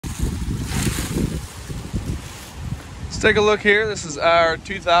take a look here. This is our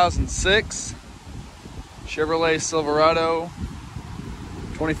 2006 Chevrolet Silverado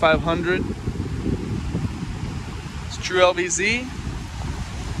 2500. It's true LBZ,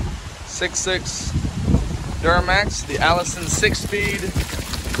 6.6 Duramax, the Allison 6-speed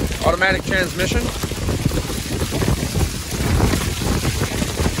automatic transmission.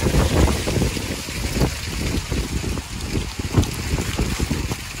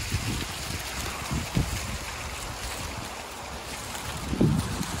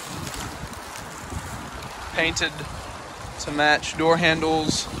 Painted to match door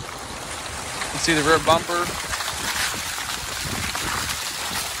handles. You can see the rear bumper.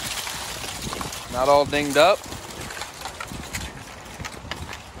 Not all dinged up.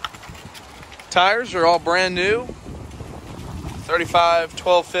 Tires are all brand new. 35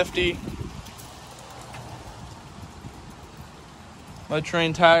 1250 mud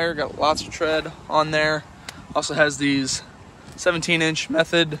terrain tire. Got lots of tread on there. Also has these 17-inch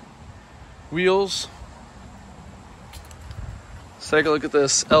method wheels. Let's take a look at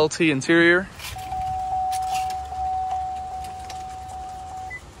this LT interior.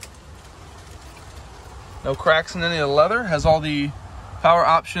 No cracks in any of the leather. Has all the power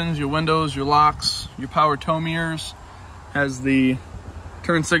options, your windows, your locks, your power tow mirrors. Has the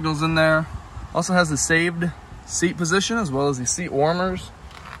turn signals in there. Also has the saved seat position as well as the seat warmers.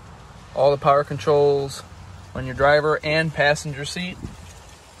 All the power controls on your driver and passenger seat.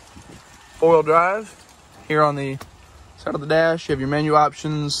 Four-wheel drive. Here on the side of the dash, you have your menu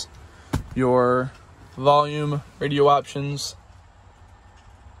options, your volume, radio options.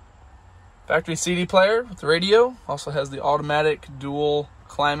 Factory CD player with the radio. Also has the automatic dual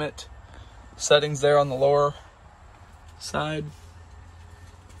climate settings there on the lower side.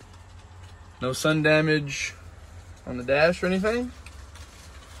 No sun damage on the dash or anything.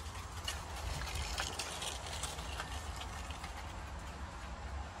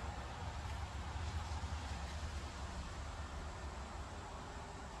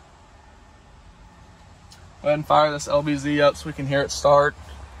 Go ahead and fire this LBZ up so we can hear it start.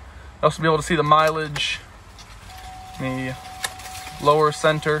 Also be able to see the mileage in the lower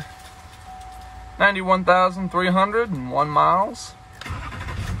center. 91,301 miles.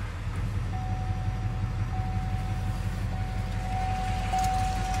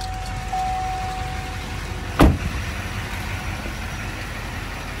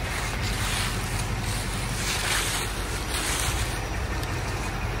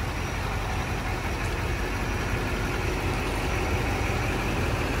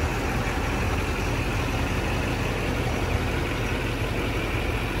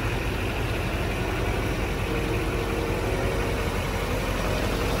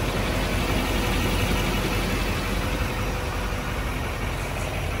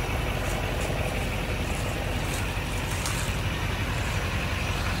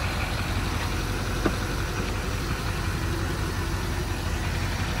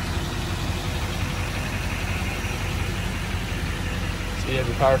 You have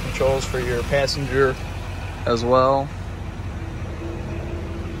your power controls for your passenger as well.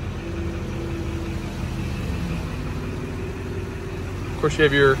 Of course, you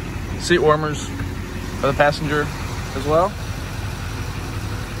have your seat warmers for the passenger as well.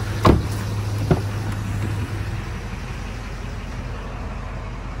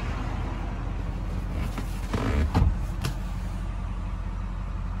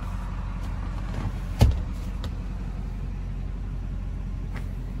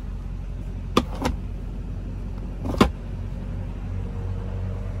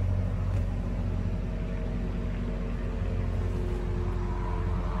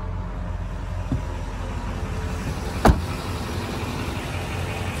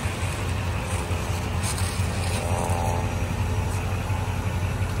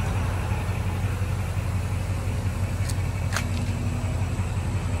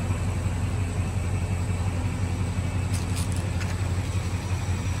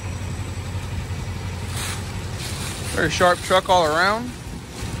 Very sharp truck all around.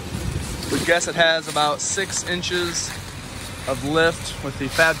 We guess it has about 6 inches of lift with the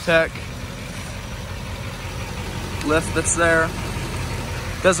FabTech lift that's there.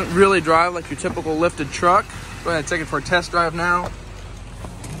 Doesn't really drive like your typical lifted truck. Go ahead and take it for a test drive now.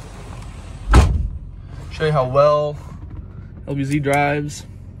 Show you how well LBZ drives.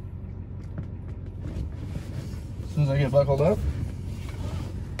 As soon as I get buckled up.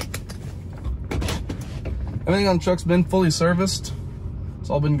 Everything on the truck's been fully serviced. It's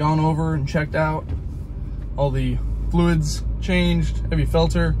all been gone over and checked out. All the fluids changed, heavy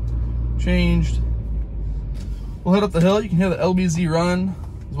filter changed. We'll head up the hill. You can hear the LBZ run,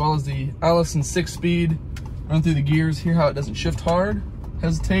 as well as the Allison 6-speed Run through the gears, hear how it doesn't shift hard,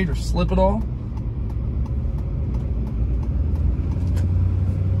 hesitate, or slip at all.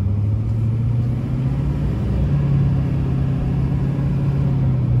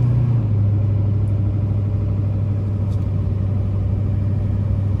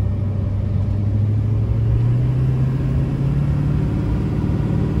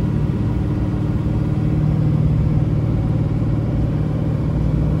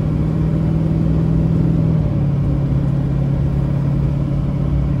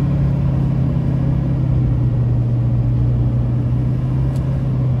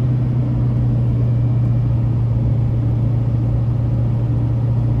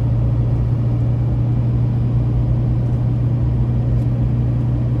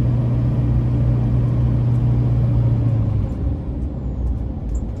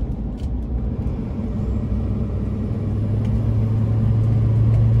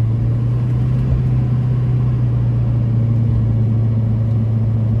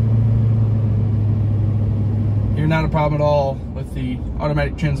 Not a problem at all with the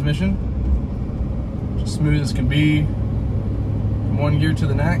automatic transmission. Just smooth as can be from one gear to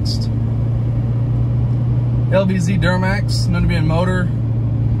the next. LBZ Duramax, known to be in motor,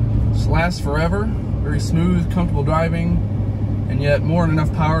 just lasts forever. Very smooth, comfortable driving, and yet more than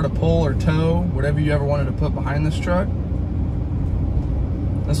enough power to pull or tow whatever you ever wanted to put behind this truck.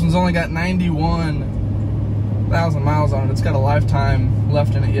 This one's only got 91,000 miles on it. It's got a lifetime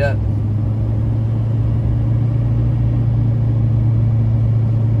left in it yet.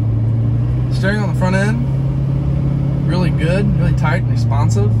 Steering on the front end, really good, really tight and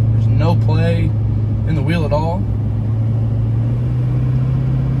responsive. There's no play in the wheel at all.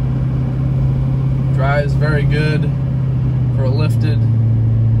 Drives very good for a lifted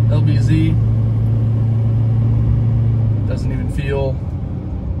LBZ. Doesn't even feel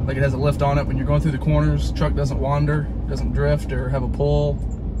like it has a lift on it when you're going through the corners. Truck doesn't wander, doesn't drift or have a pull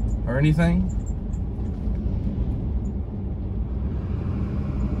or anything.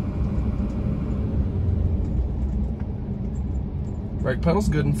 Brake pedal's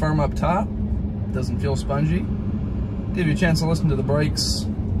good and firm up top. Doesn't feel spongy. Give you a chance to listen to the brakes.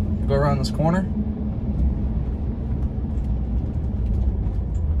 Go around this corner.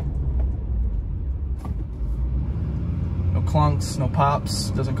 No clunks, no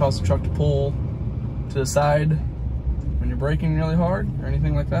pops. Doesn't cause the truck to pull to the side when you're braking really hard or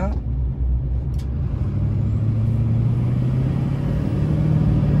anything like that.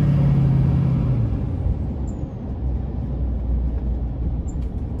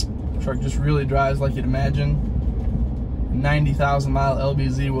 Truck just really drives like you'd imagine a 90,000 mile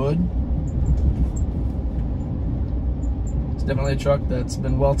LBZ would. It's definitely a truck that's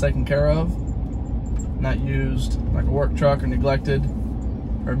been well taken care of, not used like a work truck or neglected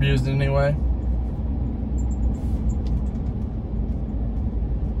or abused in any way.